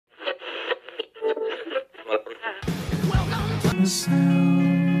the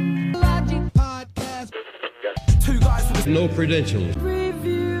sound. Logic podcast. Two guys with no credentials.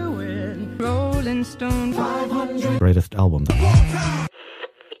 Reviewing Rolling Stone 500 greatest album.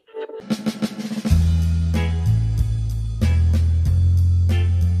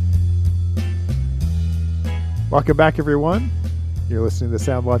 Welcome back, everyone. You're listening to the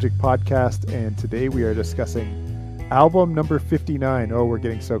Sound Logic podcast, and today we are discussing album number 59. Oh, we're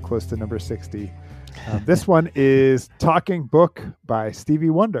getting so close to number 60. This one is Talking Book by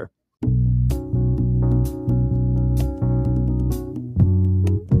Stevie Wonder.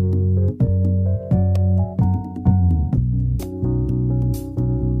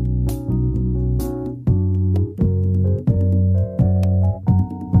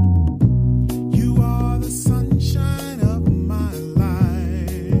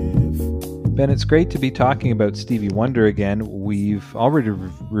 Ben, it's great to be talking about Stevie Wonder again. We've already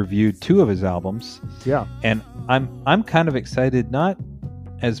reviewed two of his albums. Yeah. And I'm kind of excited, not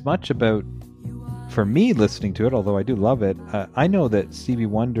as much about, for me, listening to it, although I do love it. I know that Stevie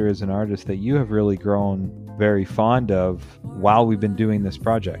Wonder is an artist that you have really grown very fond of while we've been doing this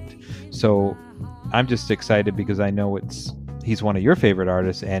project. So I'm just excited because I know he's one of your favorite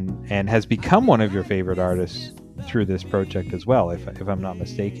artists and has become one of your favorite artists through this project as well, if I'm not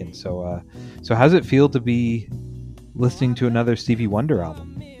mistaken. So how's it feel to be listening to another Stevie Wonder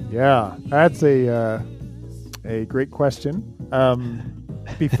album? Yeah, that's a great question.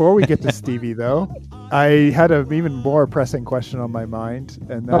 Before we get to Stevie, though, I had an even more pressing question on my mind,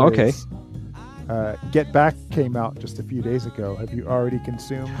 and that is, Get Back came out just a few days ago. Have you already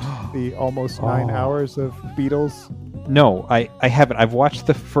consumed the almost 9 hours of Beatles? No, I haven't. I've watched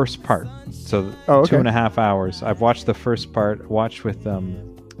the first part. So 2.5 hours. I've watched the first part. Watched with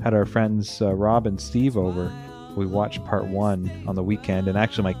had our friends Rob and Steve over. We watched part 1 on the weekend, and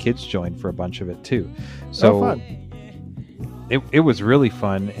actually my kids joined for a bunch of it too. So fun. It was really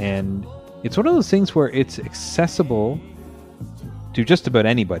fun, and it's one of those things where it's accessible to just about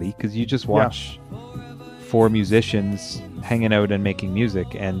anybody, because you just watch 4 musicians hanging out and making music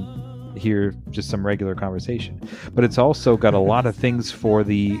and hear just some regular conversation. But it's also got a lot of things for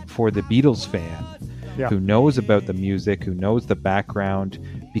the Beatles fan who knows about the music, who knows the background,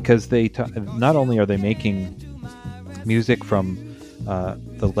 because they not only are they making music from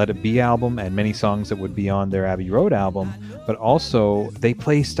the Let It Be album and many songs that would be on their Abbey Road album, but also they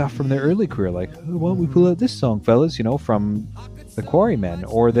play stuff from their early career, like, oh, why don't we pull out this song, fellas, from the Quarrymen,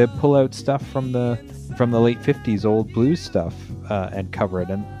 or they pull out stuff from the late 50s old blues stuff and cover it,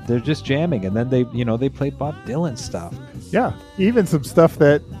 and they're just jamming. And then they play Bob Dylan stuff. Yeah, even some stuff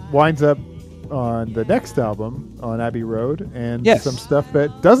that winds up on the next album on Abbey Road, and some stuff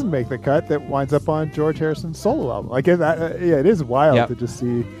that doesn't make the cut that winds up on George Harrison's solo album. Like, it is wild to just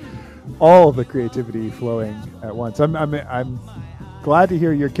see all of the creativity flowing at once. I'm glad to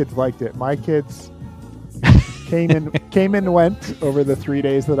hear your kids liked it. My kids came and went over the 3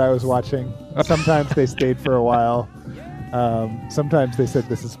 days that I was watching. Sometimes they stayed for a while. Sometimes they said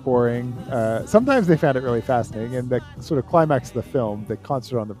this is boring. Sometimes they found it really fascinating. And the sort of climax of the film, the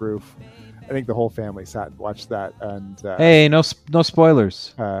concert on the roof, I think the whole family sat and watched that. And hey, no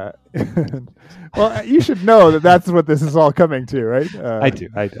spoilers. Well, you should know that that's what this is all coming to, right? I do.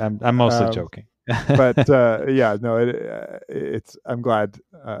 I'm mostly joking. But it's. I'm glad.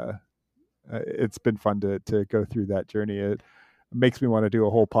 It's been fun to go through that journey. It makes me want to do a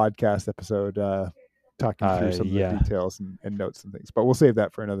whole podcast episode talking through some of the details and notes and things. But we'll save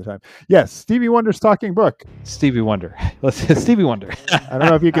that for another time. Yes, Stevie Wonder's Talking Book. Stevie Wonder. Stevie Wonder. I don't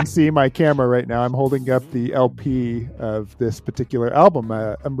know if you can see my camera right now. I'm holding up the LP of this particular album.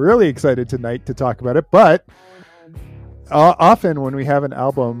 I'm really excited tonight to talk about it. But often when we have an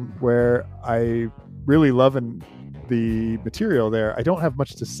album where I really love the material there, I don't have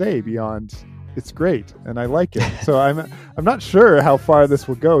much to say beyond it's great and I like it. So I'm not sure how far this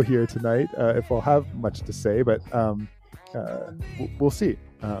will go here tonight, if I'll have much to say, but we'll see.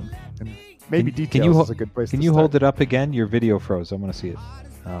 And maybe details is a good place to start. Can you hold it up again? Your video froze. I want to see it.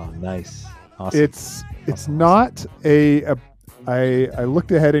 Oh, nice. Awesome. It's not a I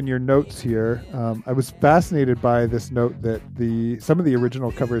looked ahead in your notes here. I was fascinated by this note that some of the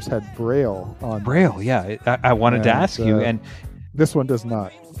original covers had Braille on. Braille, yeah. I wanted to ask you, and this one does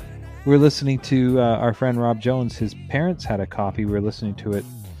not. We're listening to our friend Rob Jones. His parents had a copy. We were listening to it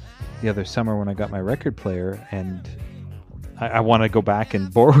the other summer when I got my record player, and I want to go back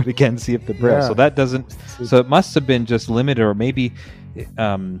and borrow it again, see if the Braille. So that doesn't. So it must have been just limited, or maybe.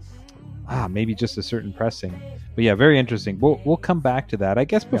 Maybe just a certain pressing. But yeah, very interesting. We'll come back to that. I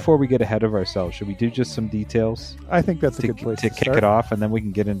guess before we get ahead of ourselves, should we do just some details? I think that's a good place to kick it off, and then we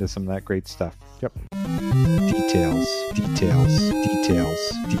can get into some of that great stuff. Yep. details.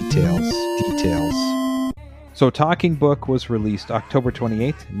 So Talking Book was released October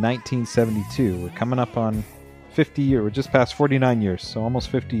 28th, 1972. We're coming up on 50 years. We're just past 49 years, so almost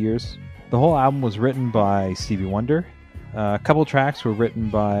 50 years. The whole album was written by Stevie Wonder. A couple tracks were co-written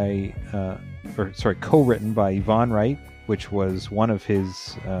by Yvonne Wright, which was one of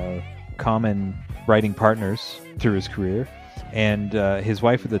his common writing partners through his career, and his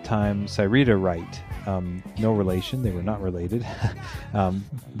wife at the time, Cyrita Wright. No relation, they were not related.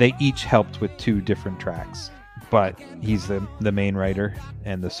 They each helped with 2 different tracks, but he's the main writer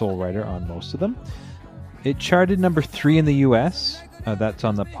and the sole writer on most of them. It charted number 3 in the US. That's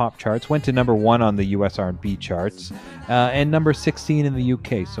on the pop charts. Went to number 1 on the US R&B charts, and number 16 in the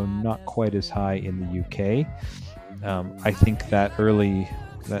UK. So not quite as high in the UK. I think that early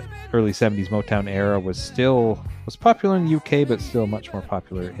 70s Motown era was popular in the UK, but still much more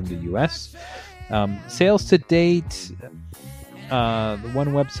popular in the US. Sales to date, the one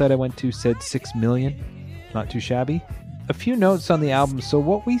website I went to said 6 million. Not too shabby. A few notes on the album. So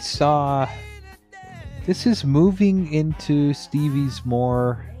what we saw. This is moving into Stevie's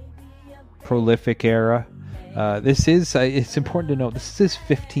more prolific era. It's important to note, this is his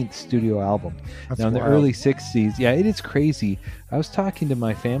 15th studio album. That's now, in wild. the early 60s, yeah, it is crazy. I was talking to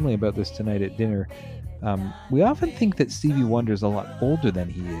my family about this tonight at dinner. We often think that Stevie Wonder is a lot older than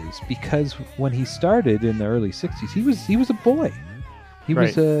he is, because when he started in the early 60s, he was a boy. He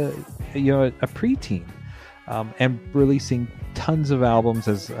was a preteen, and releasing tons of albums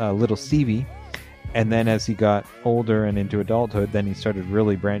as Little Stevie. And then as he got older and into adulthood, then he started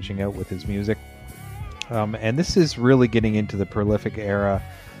really branching out with his music. And this is really getting into the prolific era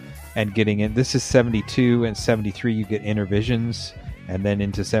and getting in. This is 72 and 73. You get Intervisions, and then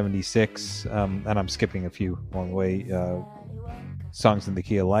into 76. And I'm skipping a few along the way. Songs in the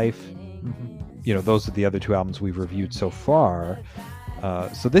Key of Life. Mm-hmm. Those are the other 2 albums we've reviewed so far.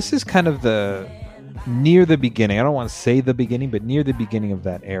 So this is kind of near the beginning. I don't want to say the beginning, but near the beginning of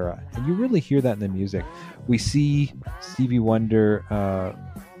that era. And you really hear that in the music. We see Stevie Wonder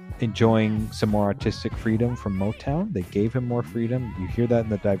enjoying some more artistic freedom from Motown. They gave him more freedom. You hear that in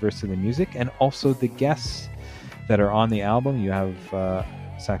the diversity of the music, and also the guests that are on the album. You have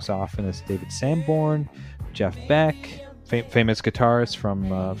saxophonist David Sanborn, Jeff Beck, famous guitarist from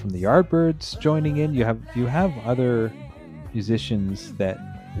the Yardbirds joining in. You have other musicians that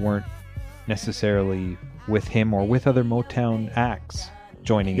weren't necessarily with him or with other Motown acts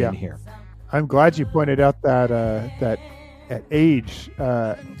joining in here. I'm glad you pointed out that at age,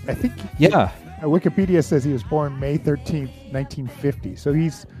 I think Wikipedia says he was born May 13th, 1950. So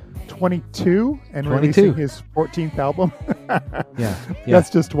he's 22 and releasing his 14th album. That's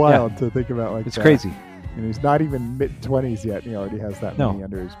just wild to think about. It's crazy. He's not even mid-20s yet. He already has that many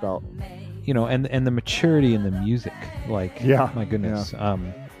under his belt. And the maturity in the music, my goodness.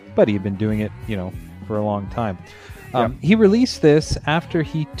 But he had been doing it, for a long time. He released this after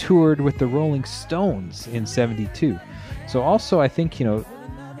he toured with the Rolling Stones in 72. So also, I think, I'm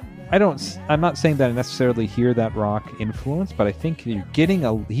not saying that I necessarily hear that rock influence, but I think he's getting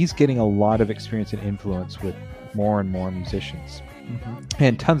a lot of experience and influence with more and more musicians,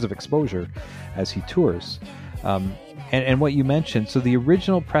 and tons of exposure as he tours. And what you mentioned, so the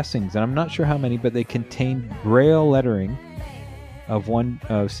original pressings, and I'm not sure how many, but they contained Braille lettering of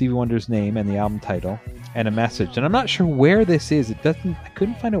Stevie Wonder's name and the album title, and a message. And I'm not sure where this is. I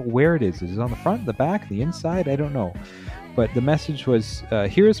couldn't find out where it is. Is it on the front, the back, the inside? I don't know. But the message was,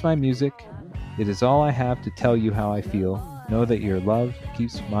 here is my music. It is all I have to tell you how I feel. Know that your love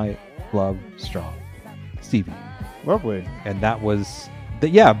keeps my love strong. Stevie. Lovely. And that was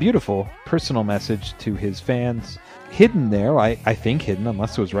beautiful personal message to his fans. Hidden there, I think hidden,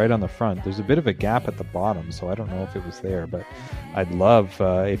 unless it was right on the front. There's a bit of a gap at the bottom, so I don't know if it was there. But I'd love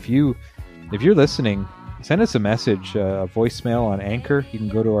if you're listening, send us a message, a voicemail on Anchor. You can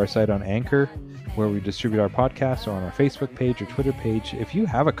go to our site on Anchor, where we distribute our podcast, or on our Facebook page or Twitter page. If you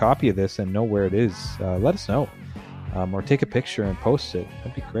have a copy of this and know where it is, let us know, or take a picture and post it.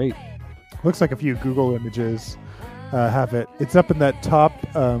 That'd be great. Looks like a few Google images have it. It's up in that top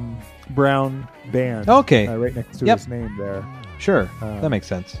brown band. Okay. Right next to his name there. Sure. That makes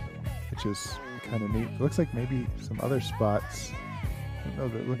sense. Which is kind of neat. It looks like maybe some other spots. I don't know.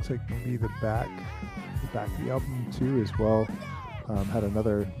 That looks like maybe the back of the album too as well. Had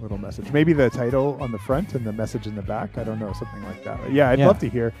another little message. Maybe the title on the front and the message in the back. I don't know, something like that. But I'd love to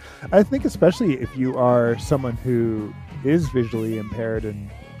hear. I think especially if you are someone who is visually impaired and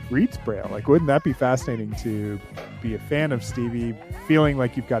reads Braille, wouldn't that be fascinating to be a fan of Stevie, feeling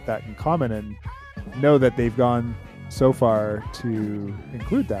like you've got that in common, and know that they've gone so far to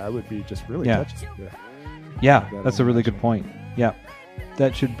include that? Would be just really touching. Yeah, that's a really good point. Yeah,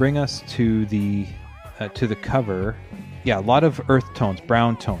 that should bring us to the cover. Yeah, a lot of earth tones,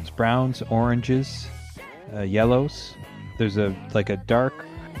 browns, oranges, yellows. There's a dark,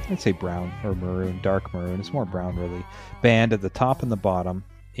 I'd say brown or maroon, dark maroon. It's more brown really. Band at the top and the bottom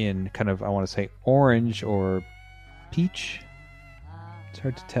in kind of, I want to say orange or peach. It's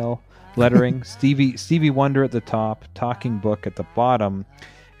hard to tell. Lettering. Stevie Wonder at the top, talking book at the bottom,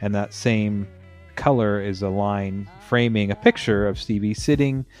 and that same color is a line framing a picture of Stevie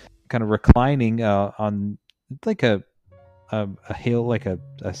sitting, kind of reclining on like a hill, like a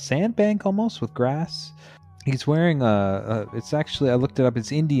sandbank almost with grass. He's wearing it's actually, I looked it up,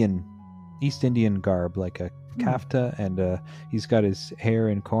 it's East Indian garb, like a kafta, and he's got his hair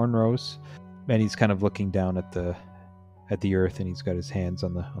in cornrows, and he's kind of looking down at the earth, and he's got his hands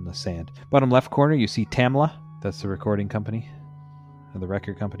on the sand. Bottom left corner, you see Tamla. That's the recording company, or the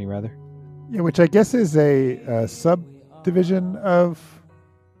record company rather. Yeah, which I guess is a subdivision of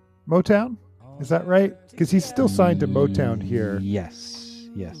Motown. Is that right? Because he's still signed to Motown here. Yes.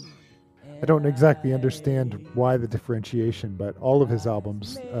 I don't exactly understand why the differentiation, but all of his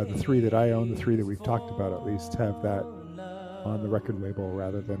albums, the three that I own, the three that we've talked about at least, have that on the record label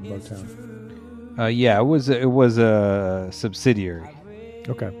rather than Motown. Yeah, it was a subsidiary.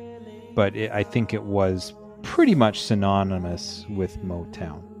 Okay. But I think it was pretty much synonymous with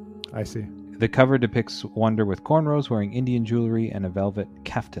Motown. I see. The cover depicts Wonder with cornrows, wearing Indian jewelry and a velvet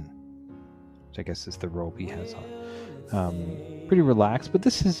kaftan, which I guess is the robe he has on. Pretty relaxed, but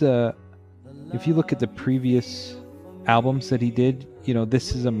this is if you look at the previous albums that he did,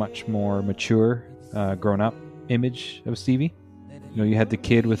 this is a much more mature, grown-up image of Stevie. You had the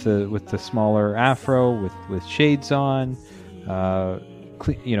kid with the smaller afro with shades on,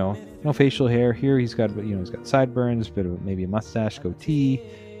 no facial hair. Here he's got sideburns, bit of maybe a mustache, goatee,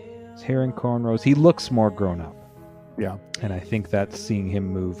 his hair in cornrows. He looks more grown up. Yeah, and I think that's seeing him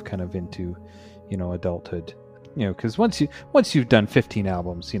move kind of into, adulthood. Because once you've done 15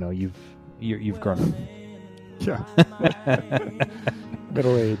 albums, you've grown up. Yeah.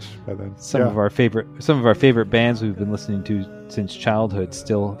 Middle age by then. Some of our favorite bands we've been listening to since childhood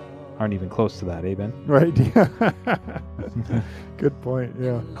still aren't even close to that, Ben? Right. Yeah. Good point.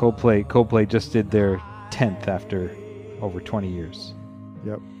 Yeah. Coldplay just did their 10th after over 20 years.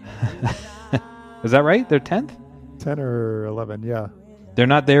 Yep. Is that right? Their 10th? 10 or 11. Yeah. They're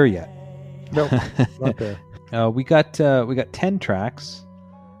not there yet. Nope. Not there. We got 10 tracks.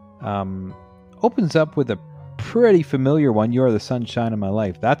 Opens up with a pretty familiar one, "You're the Sunshine of My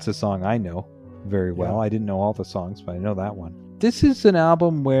Life." That's a song I know very well. Yeah. I didn't know all the songs, but I know that one. This is an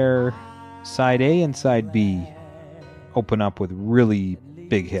album where side A and side B open up with really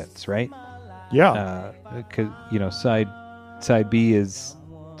big hits, right? Yeah. Because side B is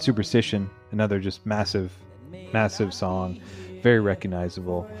Superstition, another just massive song, very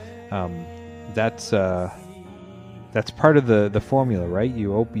recognizable. That's part of the formula, right?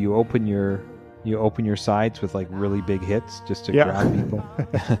 You open your sides with like really big hits just to grab people,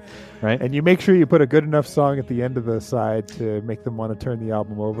 right? And you make sure you put a good enough song at the end of the side to make them want to turn the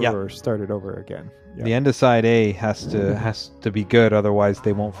album over or start it over again. Yeah. The end of side A has to be good, otherwise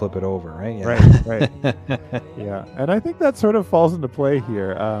they won't flip it over, right? Yeah. Right. Yeah, and I think that sort of falls into play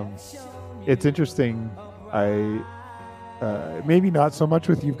here. It's interesting. Maybe not so much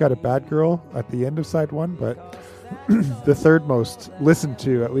with "You've Got a Bad Girl" at the end of side one, but the third most listened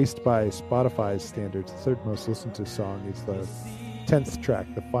to, at least by Spotify's standards, the third most listened to song is the 10th track,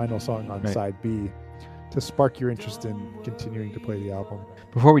 the final song on side B, to spark your interest in continuing to play the album.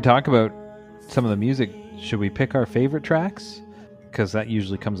 Before we talk about some of the music, should we pick our favorite tracks? Because that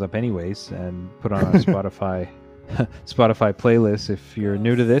usually comes up anyways, and put on our Spotify playlist. If you're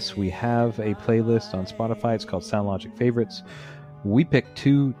new to this, we have a playlist on Spotify. It's called Sound Logic Favorites. We pick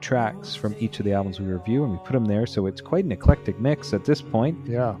 2 tracks from each of the albums we review, and we put them there, so it's quite an eclectic mix at this point.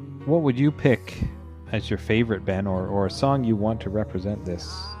 Yeah. What would you pick as your favorite, Ben, or a song you want to represent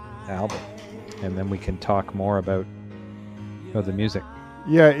this album? And then we can talk more about the music.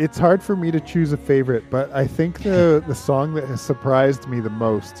 Yeah, it's hard for me to choose a favorite, but I think the song that has surprised me the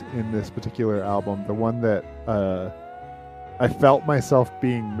most in this particular album, the one that I felt myself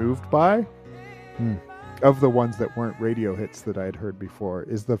being moved by, of the ones that weren't radio hits that I had heard before,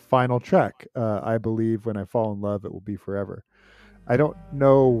 is the final track. "I Believe When I Fall in Love It Will Be Forever." I don't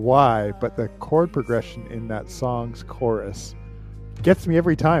know why, but the chord progression in that song's chorus gets me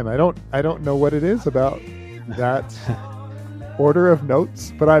every time. I don't know what it is about that order of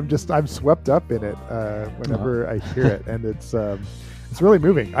notes, but I'm swept up in it whenever I hear it, and it's really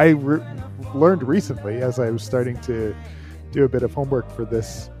moving. I learned recently, as I was starting to do a bit of homework for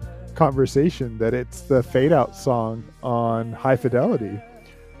this conversation that it's the Fade Out song on High Fidelity,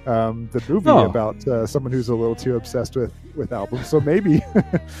 the movie about someone who's a little too obsessed with albums. So maybe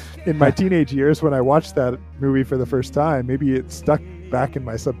in my teenage years when I watched that movie for the first time, maybe it stuck back in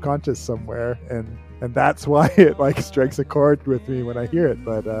my subconscious somewhere, and that's why it like strikes a chord with me when I hear it.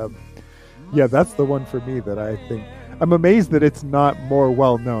 But yeah, that's the one for me that I think I'm amazed that it's not more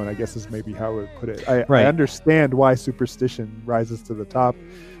well known, I guess is maybe how I would put it. I understand why Superstition rises to the top.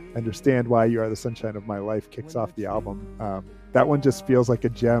 I understand why You Are the Sunshine of My Life kicks off the album. That one just feels like a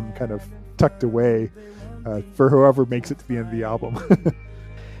gem kind of tucked away for whoever makes it to the end of the album.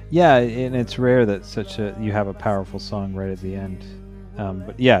 Yeah, and it's rare that you have a powerful song right at the end.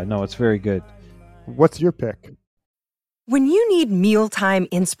 But yeah, no, it's very good. What's your pick? When you need mealtime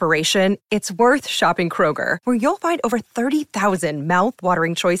inspiration, it's worth shopping Kroger, where you'll find over 30,000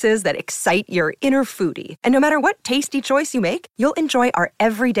 mouth-watering choices that excite your inner foodie. And no matter what tasty choice you make, you'll enjoy our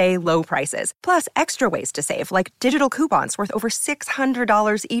everyday low prices, plus extra ways to save, like digital coupons worth over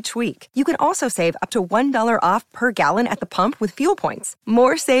 $600 each week. You can also save up to $1 off per gallon at the pump with fuel points.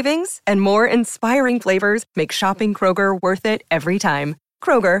 More savings and more inspiring flavors make shopping Kroger worth it every time.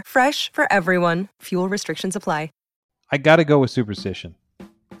 Kroger, fresh for everyone. Fuel restrictions apply. I got to go with Superstition.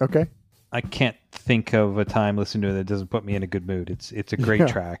 Okay. I can't think of a time listening to it that doesn't put me in a good mood. It's a great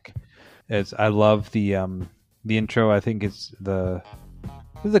track. I love the intro. I think it's the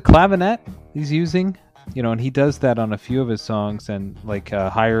clavinet he's using, and he does that on a few of his songs, and like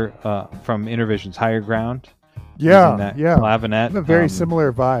higher from Intervision's Higher Ground. Yeah, clavinet. A very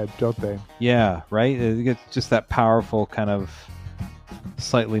similar vibe, don't they? Yeah, right. It gets just that powerful kind of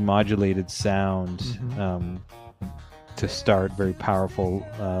slightly modulated sound. Mm-hmm. To start, very powerful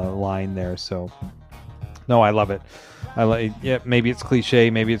line there. So no, I love it. Yeah, maybe it's cliche,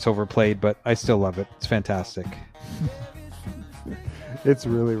 maybe it's overplayed, but I still love it. It's fantastic. It's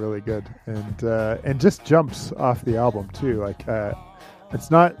really, really good, and just jumps off the album too. Like it's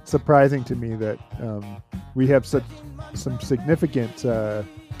not surprising to me that we have some significant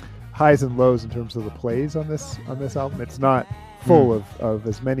highs and lows in terms of the plays on this album. It's not full of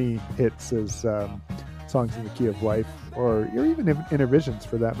as many hits as Songs in the Key of Life, or even Intervisions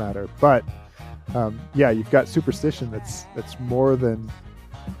for that matter. But you've got Superstition that's more than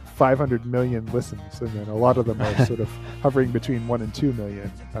 500 million listens, and then a lot of them are sort of hovering between 1 and 2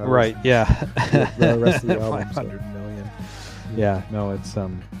 million. Right, yeah. The rest of the album. 500 million. Yeah, no, it's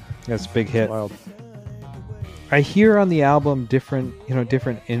a big hit. Wild. I hear on the album different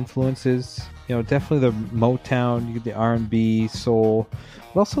influences. Definitely the Motown, you get the R&B, soul,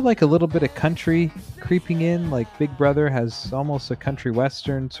 but also like a little bit of country creeping in. Like Big Brother has almost a country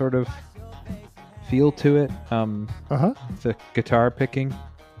western sort of feel to it. The guitar picking.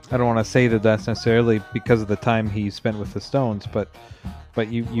 I don't want to say that that's necessarily because of the time he spent with the Stones, but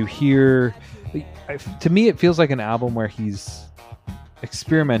you hear. To me, it feels like an album where he's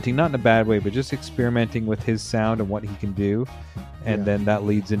experimenting, not in a bad way, but just experimenting with his sound and what he can do. And then that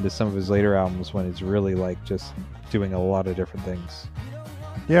leads into some of his later albums when he's really like just doing a lot of different things.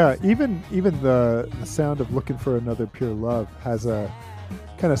 Yeah, even the sound of Looking for Another Pure Love has a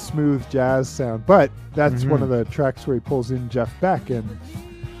kind of smooth jazz sound, but that's one of the tracks where he pulls in Jeff Beck, and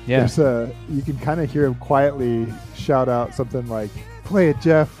you can kind of hear him quietly shout out something like, "Play it,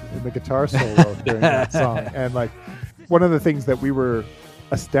 Jeff," in the guitar solo during that song. And like one of the things that we were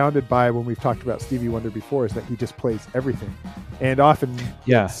astounded by when we've talked about Stevie Wonder before is that he just plays everything, and often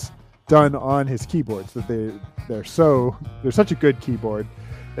it's done on his keyboards. That they're such a good keyboard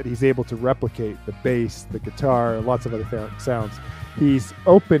that he's able to replicate the bass, the guitar, lots of other sounds. He's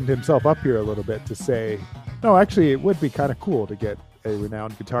opened himself up here a little bit to say, no, actually, it would be kind of cool to get a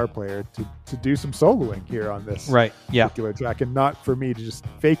renowned guitar player to do some soloing here on this particular track, and not for me to just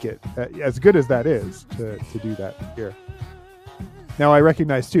fake it, as good as that is, to do that here. Now, I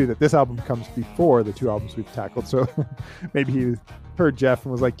recognize, too, that this album comes before the two albums we've tackled, so maybe he heard Jeff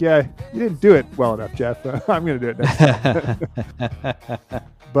and was like, yeah, you didn't do it well enough, Jeff. I'm going to do it next time.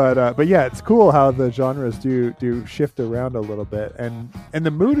 But yeah, it's cool how the genres do shift around a little bit. And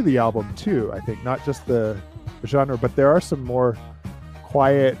the mood of the album, too, I think. Not just the genre, but there are some more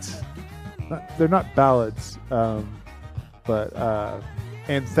quiet, they're not ballads, but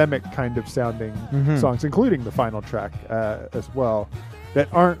anthemic kind of sounding songs, including the final track as well, that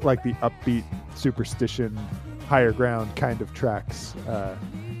aren't like the upbeat Superstition, Higher Ground kind of tracks.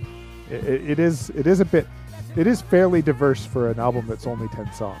 It is fairly diverse for an album that's only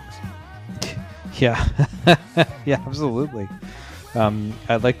 10 songs. Yeah, yeah, absolutely.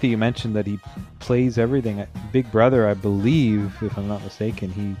 I like that you mentioned that he plays everything. Big Brother, I believe, if I'm not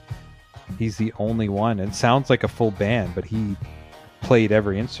mistaken, he's the only one. It sounds like a full band, but he played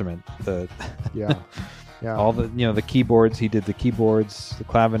every instrument. Yeah. All the the keyboards. He did the keyboards, the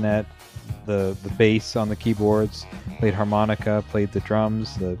clavinet, the bass on the keyboards. Played harmonica, played the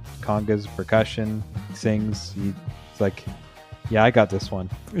drums, the congas, percussion. Sings. He's like, yeah, I got this one.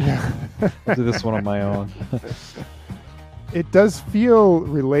 Yeah, I'll do this one on my own. It does feel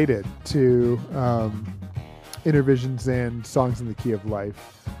related to Innervisions and Songs in the Key of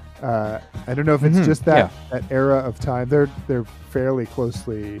Life. I don't know if it's just that era of time. They're fairly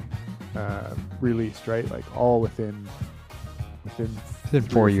closely released, right? Like all within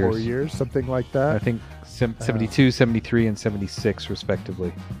 4 years. 4 years, something like that. I think 72, 73, and 76,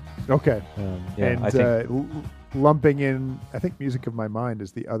 respectively. Okay. I think lumping in, I think Music of My Mind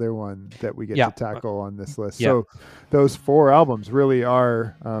is the other one that we get to tackle on this list. Yeah. So those 4 albums really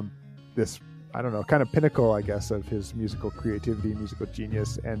are this, I don't know, kind of pinnacle, I guess, of his musical creativity, musical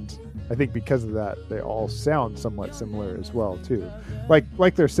genius. And I think because of that, they all sound somewhat similar as well, too.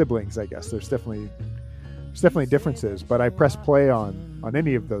 Like their siblings, I guess. There's definitely differences, but I press play on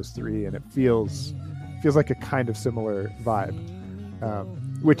any of those 3, and it feels like a kind of similar vibe,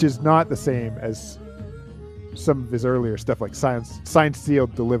 which is not the same as some of his earlier stuff, like Signed,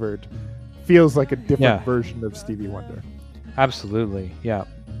 Sealed, Delivered. Feels like a different version of Stevie Wonder. Absolutely, yeah.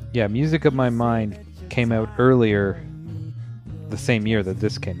 Music of My Mind came out earlier, the same year that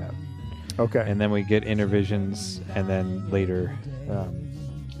this came out. Okay. And then we get Innervisions, and then later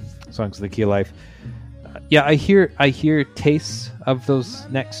Songs of the Key of Life. I hear tastes of those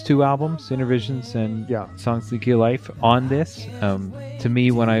next 2 albums, Innervisions and Songs of the Key of Life, on this. To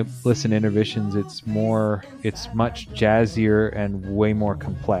me, when I listen to Innervisions, it's much jazzier and way more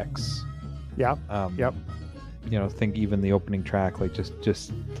complex. Yeah. Yep. Think even the opening track, like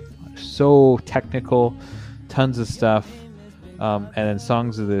just so technical, tons of stuff. And then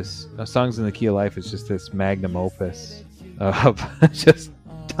Songs in the Key of Life is just this magnum opus of just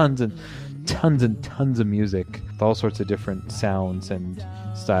tons of music with all sorts of different sounds and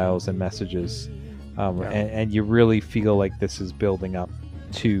styles and messages, and you really feel like this is building up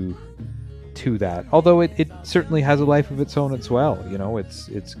to that. Although it certainly has a life of its own as well.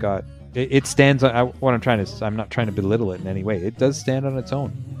 It stands on. I'm not trying to belittle it in any way. It does stand on its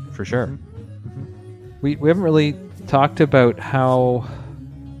own, for sure. Mm-hmm. We haven't really talked about how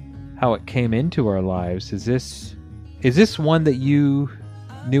it came into our lives. Is this one that you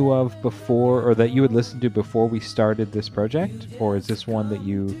knew of before, or that you had listened to before we started this project, or is this one that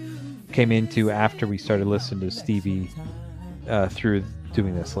you came into after we started listening to Stevie through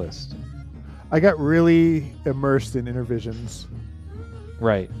doing this list? I got really immersed in Innervisions,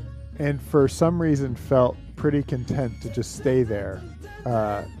 right, and for some reason felt pretty content to just stay there.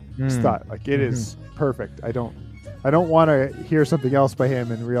 Thought like it is perfect. I don't want to hear something else by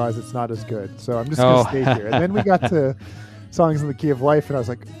him and realize it's not as good, so I'm just gonna stay here. And then we got to Songs in the Key of Life, and I was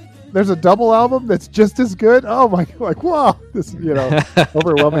like, there's a double album that's just as good. Oh my, like, wow, this,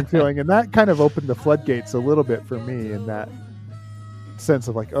 overwhelming feeling. And that kind of opened the floodgates a little bit for me in that sense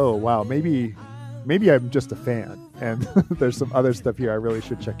of like, oh wow, maybe I'm just a fan, and there's some other stuff here I really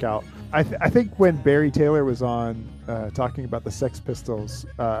should check out. I think when Barry Taylor was on talking about the Sex Pistols,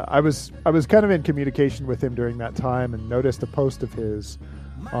 I was kind of in communication with him during that time, and noticed a post of his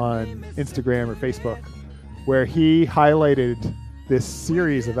on Instagram or Facebook where he highlighted this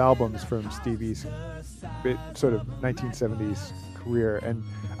series of albums from Stevie's sort of 1970s career. And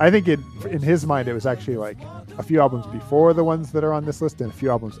I think in his mind, it was actually like a few albums before the ones that are on this list and a few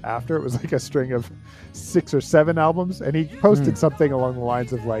albums after. It was like a string of 6 or 7 albums. And he posted something along the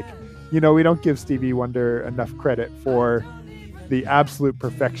lines of like, we don't give Stevie Wonder enough credit for the absolute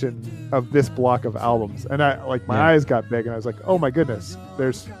perfection of this block of albums. And my eyes got big, and I was like, oh my goodness,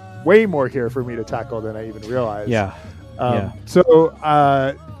 there's way more here for me to tackle than I even realized. So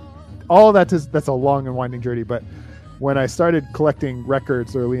all that's a long and winding journey. But when I started collecting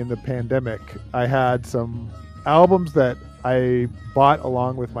records early in the pandemic, I had some albums that I bought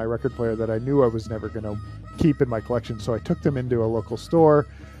along with my record player that I knew I was never going to keep in my collection. So I took them into a local store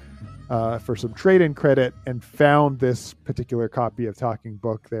for some trade-in credit, and found this particular copy of Talking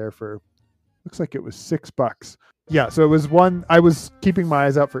Book there for, looks like it was $6. Yeah, so it was one, I was keeping my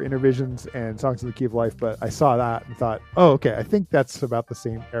eyes out for Innervisions and Songs in the Key of Life, but I saw that and thought, oh, okay, I think that's about the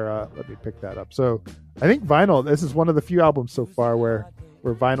same era. Let me pick that up. So I think vinyl, this is one of the few albums so far where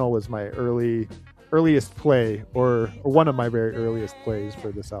vinyl was my earliest play, or one of my very earliest plays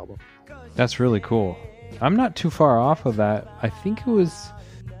for this album. That's really cool. I'm not too far off of that. I think it was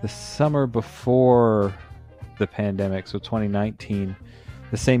the summer before the pandemic, so 2019,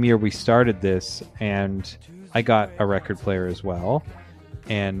 the same year we started this, and I got a record player as well.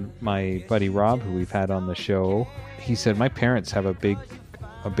 And my buddy Rob, who we've had on the show, he said, my parents have a big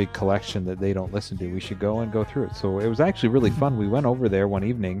collection that they don't listen to. We should go through it. So it was actually really fun. We went over there one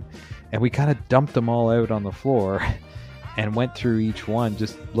evening and we kind of dumped them all out on the floor and went through each one,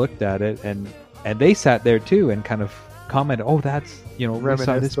 just looked at it, and they sat there too and kind of commented, oh, that's, we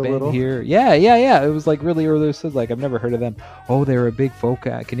saw this band here. Yeah. It was like really early. So like, I've never heard of them. Oh, they were a big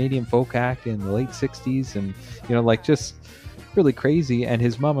Canadian folk act in the late 60s. And, like just really crazy. And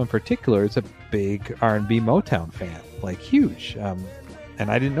his mom in particular is a big R&B Motown fan, like huge.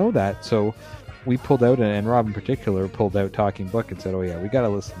 And I didn't know that. So we pulled out, and Rob in particular pulled out Talking Book and said, oh yeah, we got to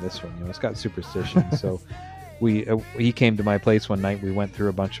listen to this one. It's got Superstition. So he came to my place one night. We went through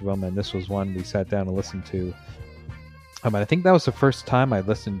a bunch of them, and this was one we sat down and listened to. And I think that was the first time I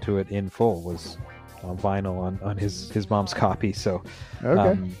listened to it in full, was on vinyl on his mom's copy. So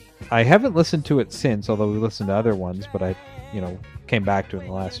I haven't listened to it since, although we listened to other ones, but I came back to it in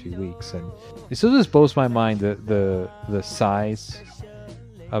the last few weeks. And it still just blows my mind the size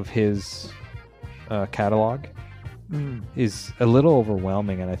of his catalog is a little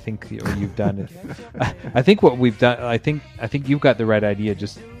overwhelming, and I think you've done it. I think what we've done, I think you've got the right idea,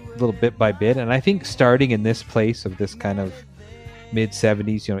 just a little bit by bit. And I think starting in this place of this kind of mid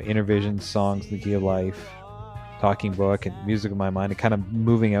 70s, Intervision songs, The Key of Life, Talking Book, and Music of My Mind, and kind of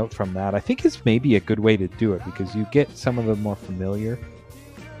moving out from that, I think is maybe a good way to do it, because you get some of the more familiar.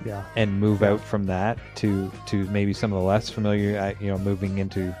 Yeah, and move out from that to maybe some of the less familiar, moving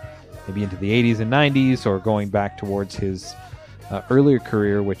into maybe into the 80s and 90s, or going back towards his earlier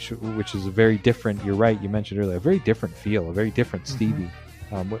career, which is a very different. You're right. You mentioned earlier, a very different feel, a very different Stevie,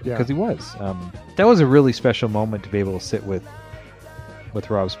 because he was. That was a really special moment to be able to sit with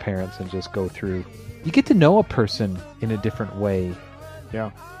Rob's parents and just go through. You get to know a person in a different way.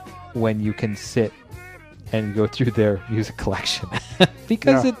 Yeah, when you can sit and go through their music collection.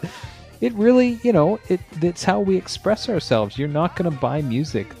 Because it really, it's how we express ourselves. You're not going to buy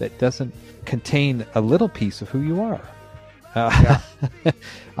music that doesn't contain a little piece of who you are.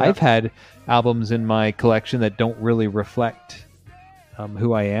 I've had albums in my collection that don't really reflect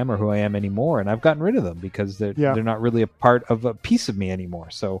who I am or who I am anymore, and I've gotten rid of them because they're not really a part of a piece of me anymore.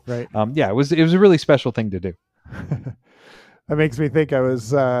 So, it was a really special thing to do. That makes me think, I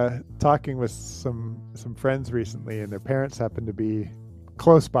was talking with some friends recently, and their parents happened to be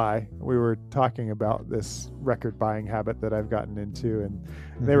close by. We were talking about this record buying habit that I've gotten into, and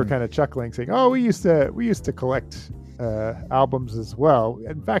they were kind of chuckling, saying, "Oh, we used to collect albums as well.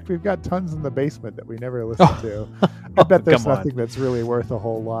 In fact, we've got tons in the basement that we never listened to. I bet there's nothing that's really worth a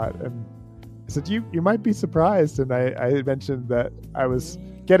whole lot." And I said, "You might be surprised." And I mentioned that I was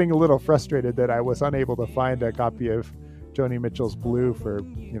getting a little frustrated that I was unable to find a copy of Joni Mitchell's Blue for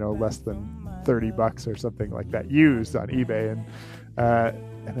less than $30 or something like that used on eBay, and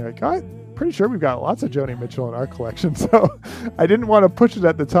they're like, "Oh, I'm pretty sure we've got lots of Joni Mitchell in our collection." So I didn't want to push it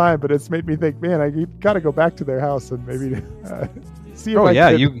at the time, but it's made me think, man, I got to go back to their house and maybe see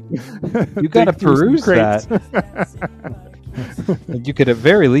if you got to peruse that. You could at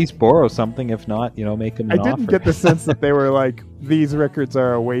very least borrow something, if not, make them an offer. I didn't get the sense that they were like, these records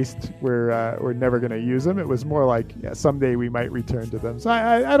are a waste, we're never going to use them. It was more like, someday we might return to them. So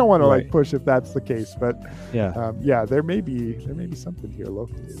I don't want to like push if that's the case, but there may be something here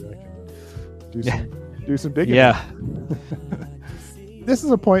locally that I can do some digging. Yeah. This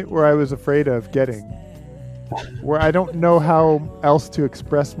is a point where I was afraid of getting, where I don't know how else to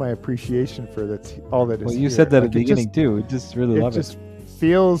express my appreciation for all that is. Well, you said that at the beginning too. We just really love it. It just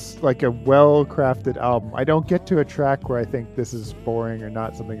feels like a well-crafted album. I don't get to a track where I think this is boring or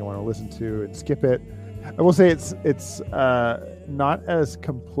not something I want to listen to and skip it. I will say it's not as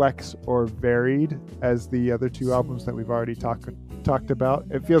complex or varied as the other two albums that we've already talked about.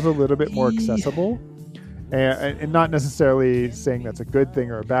 It feels a little bit more accessible, and not necessarily saying that's a good thing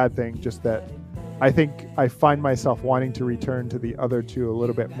or a bad thing, just that I think I find myself wanting to return to the other two a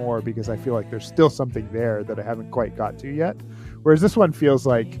little bit more because I feel like there's still something there that I haven't quite got to yet. Whereas this one feels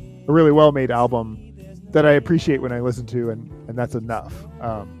like a really well-made album that I appreciate when I listen to, and that's enough.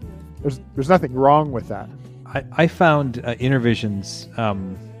 There's nothing wrong with that. I found Intervisions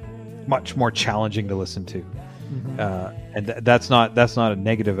much more challenging to listen to. And that's not a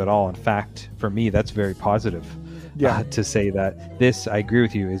negative at all. In fact, for me, that's very positive. To say that this, I agree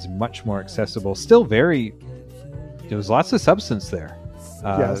with you, is much more accessible. Still there's lots of substance there.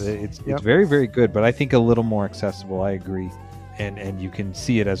 It's very, very good, but I think a little more accessible. I agree. And you can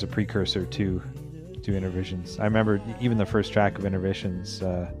see it as a precursor to Intervisions. I remember even the first track of Intervisions,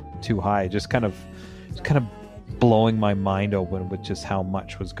 Too High, just kind of blowing my mind open with just how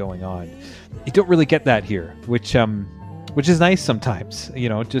much was going on. You don't really get that here, which which is nice sometimes,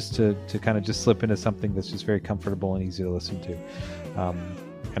 just to kind of just slip into something that's just very comfortable and easy to listen to.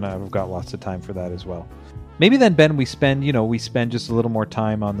 And I've got lots of time for that as well. Maybe then, Ben, we spend just a little more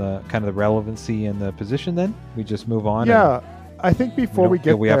time on the kind of the relevancy and the position. Then we just move on. Yeah, I think before we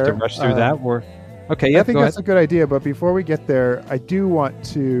get we there, have to rush through that. Or okay, yeah, I think that's a good idea. But before we get there, I do want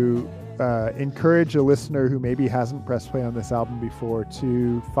to encourage a listener who maybe hasn't pressed play on this album before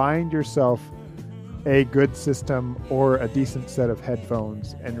to find yourself a good system or a decent set of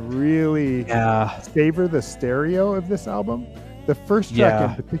headphones and really savor the stereo of this album. The first track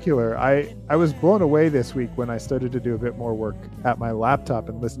in particular, I was blown away this week when I started to do a bit more work at my laptop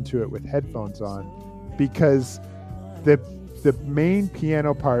and listen to it with headphones on, because the main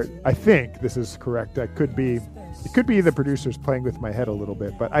piano part, I think this is correct. It could be the producers playing with my head a little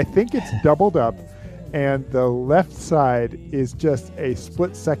bit, but I think it's doubled up, and the left side is just a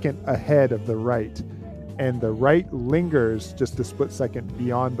split second ahead of the right, and the right lingers just a split second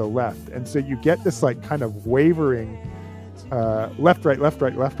beyond the left, and so you get this like kind of wavering left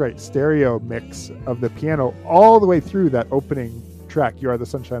right stereo mix of the piano all the way through that opening track, You Are the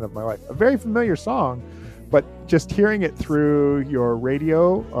Sunshine of My Life. A very familiar song, but just hearing it through your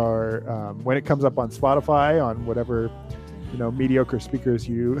radio or when it comes up on Spotify, on whatever mediocre speakers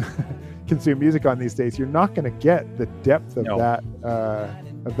you consume music on these days, you're not going to get the depth of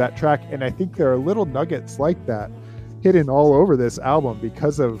that track. And I think there are little nuggets like that hidden all over this album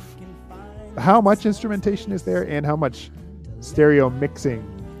because of how much instrumentation is there and how much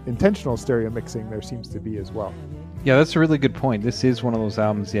intentional stereo mixing there seems to be as well. Yeah, that's a really good point. This is one of those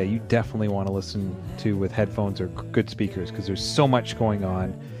albums, you definitely want to listen to with headphones or good speakers, because there's so much going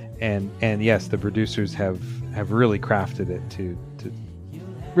on, and yes, the producers have really crafted it to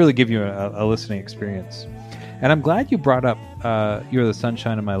really give you a listening experience. And I'm glad you brought up You're the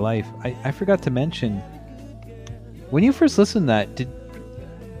Sunshine of My Life. I forgot to mention, when you first listened to that,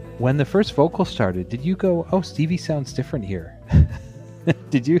 when the first vocal started, did you go, "Oh, Stevie sounds different here"?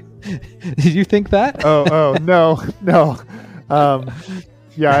 Did you think that? Oh no.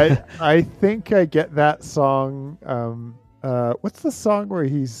 Yeah, I think I get that song. What's the song where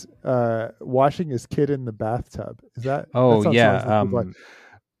he's washing his kid in the bathtub? Is that? Oh yeah.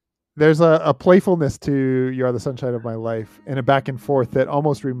 There's a playfulness to You Are the Sunshine of My Life and a back and forth that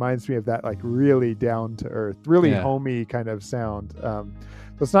almost reminds me of that like really down to earth, really homey kind of sound.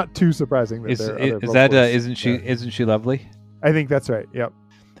 So it's not too surprising that isn't she lovely? I think that's right. Yep.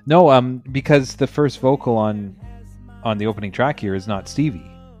 No, because the first vocal on the opening track here is not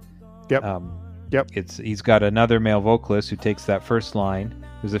Stevie. Yep. Yep. He's got another male vocalist who takes that first line.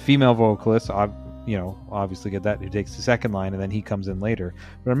 There's a female vocalist, obviously get that, who takes the second line, and then he comes in later.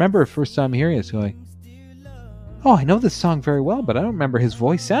 But I remember first time hearing it, going, "Oh, I know this song very well, but I don't remember his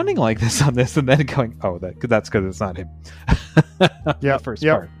voice sounding like this on this." And then going, "Oh, that's because it's not him." Yeah. First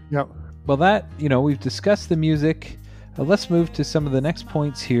part. Yep. Well, that we've discussed the music. Let's move to some of the next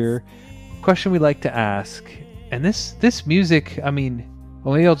points here. Question we like to ask, and this music.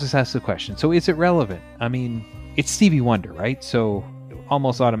 Maybe I'll just ask the question. So, is it relevant? It's Stevie Wonder, right? So,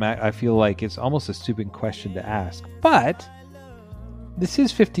 almost automatic. I feel like it's almost a stupid question to ask, but this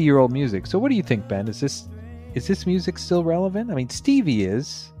is 50-year-old music. So, what do you think, Ben? Is this music still relevant? Stevie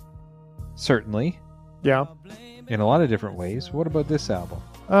is, certainly. Yeah. In a lot of different ways. What about this album?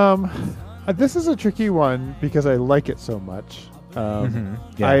 This is a tricky one because I like it so much.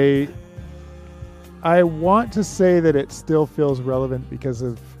 Yeah. I want to say that it still feels relevant because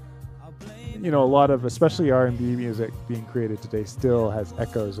of, a lot of, especially R&B music being created today still has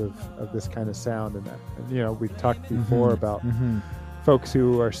echoes of this kind of sound. And we've talked before about folks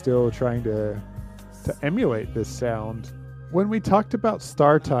who are still trying to emulate this sound. When we talked about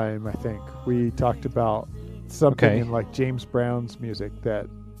Star Time, I think we talked about something in like James Brown's music that,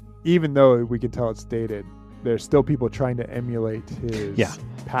 even though we can tell it's dated, there's still people trying to emulate his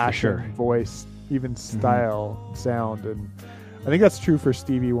passion, voice, even style, sound. And I think that's true for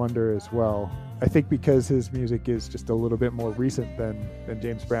Stevie Wonder as well. I think because his music is just a little bit more recent than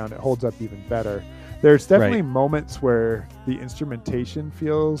James Brown, it holds up even better. There's definitely moments where the instrumentation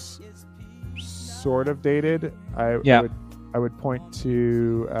feels sort of dated. I would point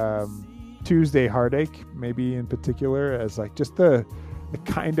to Tuesday Heartache, maybe in particular, as like just the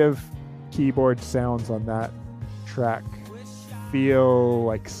kind of keyboard sounds on that track feel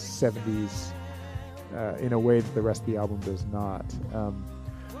like 70s in a way that the rest of the album does not.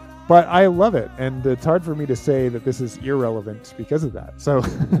 But I love it, and it's hard for me to say that this is irrelevant because of that. So,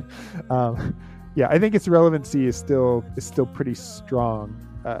 I think its relevancy is still pretty strong,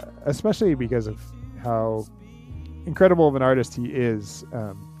 especially because of how incredible of an artist he is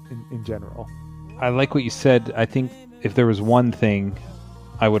in general. I like what you said. I think if there was one thing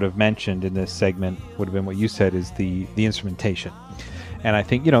I would have mentioned in this segment, would have been what you said, is the instrumentation. And I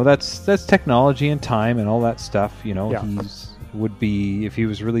think, that's technology and time and all that stuff. Would be, if he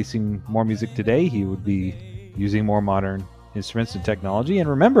was releasing more music today, he would be using more modern instruments and technology. And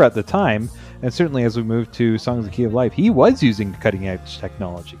remember, at the time, and certainly as we move to Songs of the Key of Life, he was using cutting edge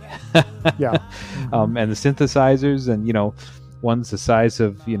technology. Yeah. And the synthesizers, and ones the size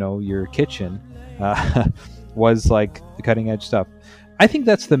of your kitchen, was like the cutting edge stuff. I think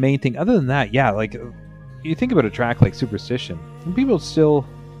that's the main thing. Other than that, yeah, like you think about a track like Superstition, and people still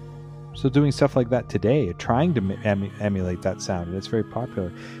doing stuff like that today, trying to emulate that sound, and it's very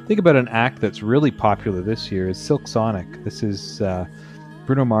popular. Think about an act that's really popular this year is Silk Sonic. This is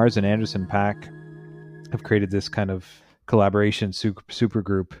Bruno Mars and Anderson .Paak have created this kind of collaboration super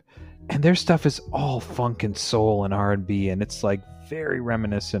group, and their stuff is all funk and soul and R&B, and it's like very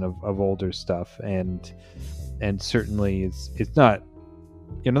reminiscent of older stuff, and certainly it's not,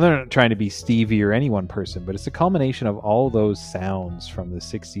 they're not trying to be Stevie or any one person, but it's a culmination of all those sounds from the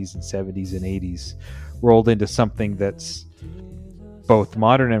 60s and 70s and 80s rolled into something that's both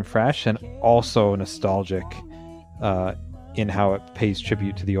modern and fresh, and also nostalgic in how it pays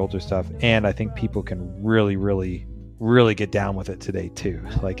tribute to the older stuff. And I think people can really, really, really get down with it today too.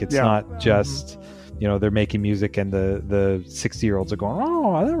 Like, it's not just, they're making music and the 60-year-olds are going,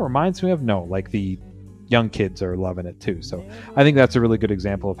 oh, that reminds me of, no, like the young kids are loving it too. So I think that's a really good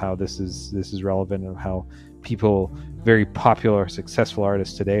example of how this is relevant, and how people, very popular, successful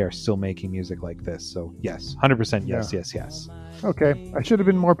artists today, are still making music like this. So yes, 100% yes, yes. Okay, I should have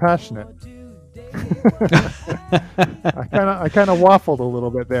been more passionate. I kind of waffled a little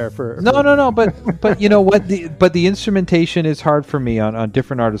bit there for no, but you know what, the instrumentation is hard for me on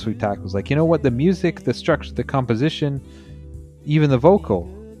different artists we've tackled. Like, the music, the structure, the composition, even the vocal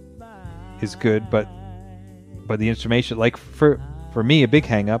is good, but the instrumentation, like for me, a big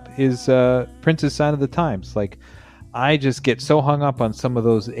hang up is Prince's Sign of the Times. Like, I just get so hung up on some of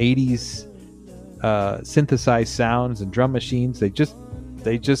those 80s synthesized sounds and drum machines.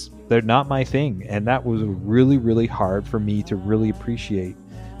 They're not my thing, and that was really, really hard for me to really appreciate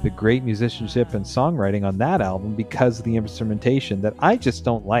the great musicianship and songwriting on that album, because of the instrumentation that I just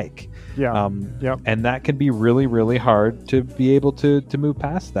don't like. And that can be really, really hard to be able to move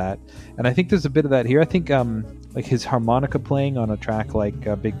past that. And I think there's a bit of that here. I think like his harmonica playing on a track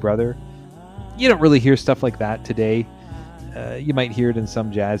like Big Brother, you don't really hear stuff like that today. You might hear it in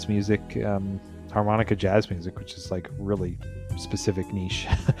some jazz music, harmonica jazz music, which is like really specific niche.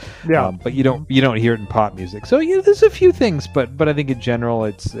 But you don't hear it in pop music. So there's a few things, but I think in general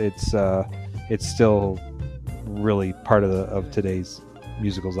it's still really part of today's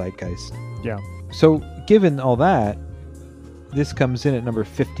musical zeitgeist. So given all that, this comes in at number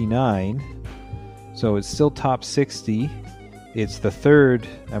 59. So it's still top 60. It's the third,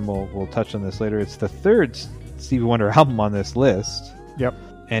 and we'll touch on this later, it's the third Stevie Wonder album on this list.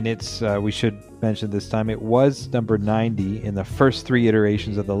 And it's we should mention this time, it was number 90 in the first 3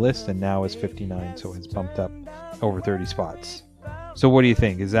 iterations of the list, and now is 59, so it's bumped up over 30 spots. So what do you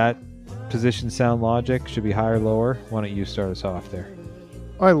think? Is that position sound logic? Should be higher, lower? Why don't you start us off there?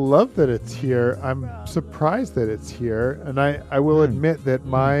 I love that it's here. I'm surprised that it's here, and I will admit that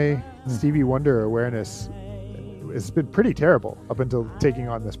my Stevie Wonder awareness has been pretty terrible up until taking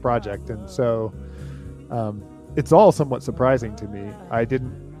on this project, and so it's all somewhat surprising to me. I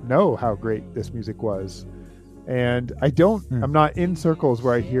didn't know how great this music was, and I'm not in circles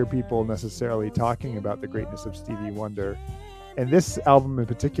where I hear people necessarily talking about the greatness of Stevie Wonder, and this album in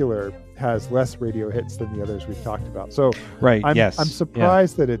particular has less radio hits than the others we've talked about. So I'm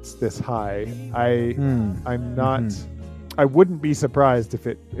surprised that it's this high. I'm not. I wouldn't be surprised if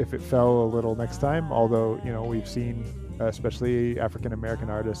it fell a little next time. Although we've seen, especially African American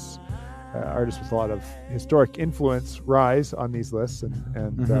artists with a lot of historic influence, rise on these lists,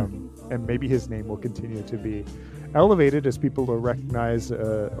 and maybe his name will continue to be elevated as people will recognize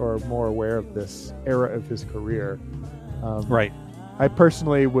or are more aware of this era of his career. I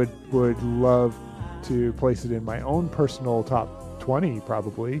personally would love to place it in my own personal top 20,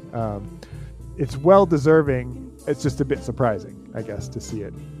 probably. It's well deserving. It's just a bit surprising, I guess, to see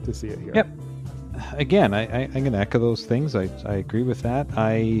it here. Yep. Again, I'm going to echo those things. I agree with that.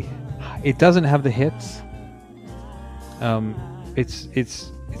 It doesn't have the hits.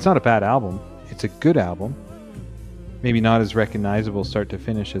 It's not a bad album. It's a good album. Maybe not as recognizable start to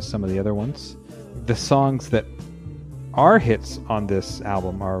finish as some of the other ones. The songs that are hits on this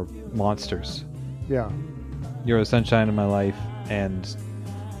album are monsters. You're the Sunshine of My Life and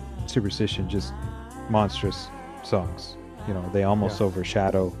Superstition, just monstrous songs. They almost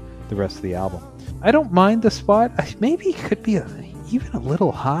overshadow the rest of the album. I don't mind the spot. Maybe it could be even a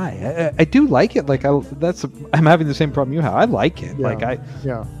little high. I do like it. Like I'm having the same problem you have. I like it.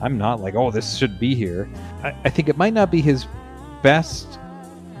 I'm not like, oh, this should be here. I think it might not be his best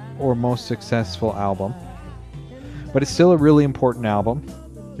or most successful album, but it's still a really important album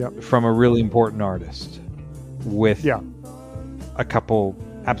from a really important artist with a couple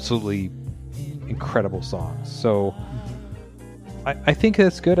absolutely incredible songs. So I think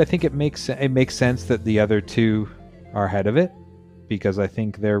that's good. I think it makes sense that the other two are ahead of it, because I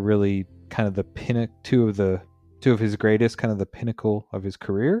think they're really kind of the two of his greatest, kind of the pinnacle of his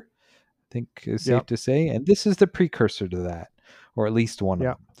career, I think is safe to say. And this is the precursor to that, or at least one of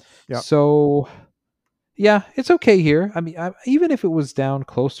them. Yep. So yeah, it's okay here. I mean, even if it was down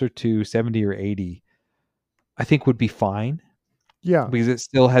closer to 70 or 80, I think would be fine. Yeah. Because it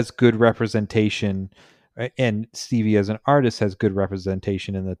still has good representation, and Stevie as an artist has good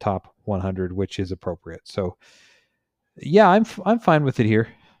representation in the top 100, which is appropriate. So yeah, I'm fine with it here.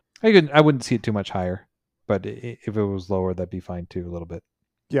 I wouldn't see it too much higher, but if it was lower, that'd be fine too, a little bit.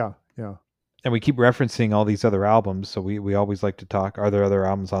 Yeah. And we keep referencing all these other albums, so we always like to talk, are there other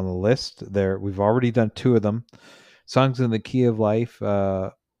albums on the list? We've already done 2 of them. Songs in the Key of Life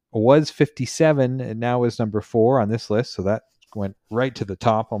was 57 and now is number 4 on this list, so that went right to the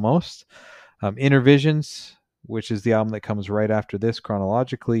top almost. Inner Visions, which is the album that comes right after this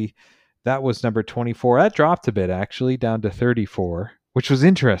chronologically, that was number 24. That dropped a bit, actually, down to 34, which was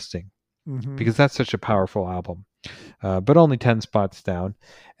interesting because that's such a powerful album. But only 10 spots down.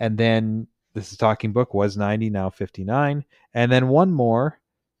 And then This is Talking Book was 90, now 59. And then one more,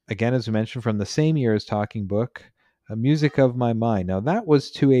 again, as we mentioned, from the same year as Talking Book, Music of My Mind. Now that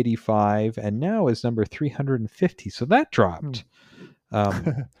was 285 and now is number 350. So that dropped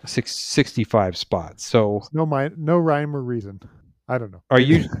 65 spots. So no rhyme or reason. I don't know. Are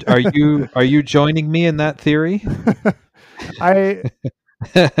you joining me in that theory?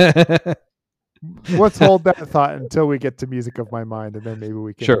 Let's hold that thought until we get to Music of My Mind, and then maybe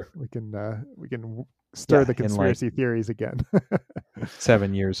we can stir the conspiracy theories again.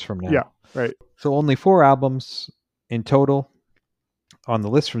 7 years from now. Yeah, right. So only 4 albums in total on the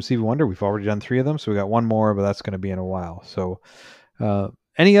list from Stevie Wonder. We've already done 3 of them, so we got one more, but that's going to be in a while. So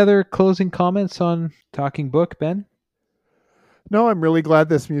any other closing comments on Talking Book, Ben? No, I'm really glad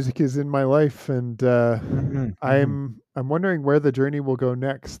this music is in my life, and I'm wondering where the journey will go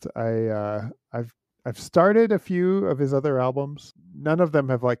next. I've started a few of his other albums. None of them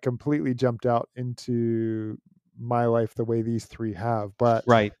have like completely jumped out into my life the way these 3 have, but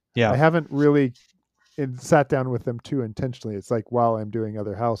I haven't really sat down with them too intentionally. It's like while I'm doing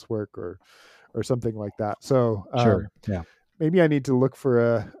other housework or something like that. So maybe I need to look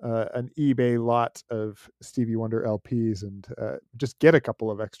for an eBay lot of Stevie Wonder LPs and just get a couple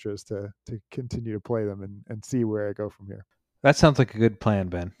of extras to continue to play them and see where I go from here. That sounds like a good plan,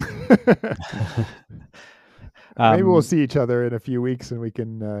 Ben. Maybe we'll see each other in a few weeks and we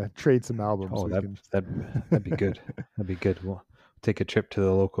can trade some albums. Oh, that'd be good. That'd be good. We'll take a trip to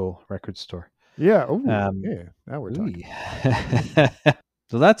the local record store. Yeah. Ooh, yeah. Now we're talking.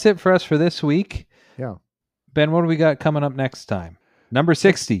 So that's it for us for this week. Yeah. Ben, what do we got coming up next time? Number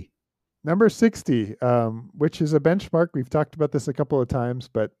 60. Number 60, which is a benchmark. We've talked about this a couple of times,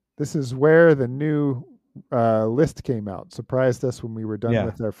 but this is where the new list came out. Surprised us when we were done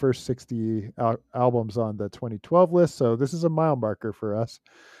with our first 60 albums on the 2012 list. So this is a mile marker for us,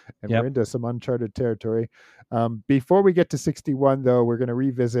 and we're into some uncharted territory. Before we get to 61, though, we're going to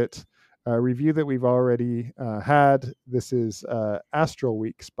revisit a review that we've already had. This is Astral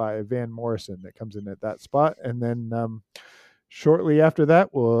Weeks by Van Morrison that comes in at that spot. And then shortly after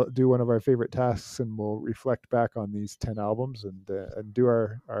that, we'll do one of our favorite tasks and we'll reflect back on these 10 albums and do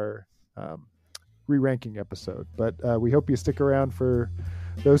our re-ranking episode. But we hope you stick around for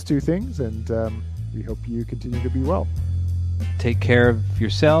those 2 things, and we hope you continue to be well. Take care of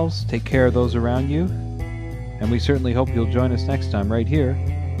yourselves, take care of those around you, and we certainly hope you'll join us next time right here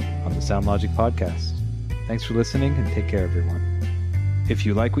on the Sound Logic Podcast. Thanks for listening, and take care, everyone. If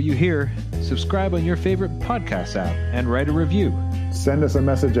you like what you hear, subscribe on your favorite podcast app and write a review. Send us a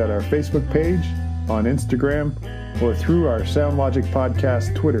message at our Facebook page, on Instagram, or through our Sound Logic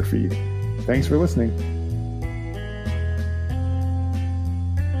Podcast Twitter feed. Thanks for listening.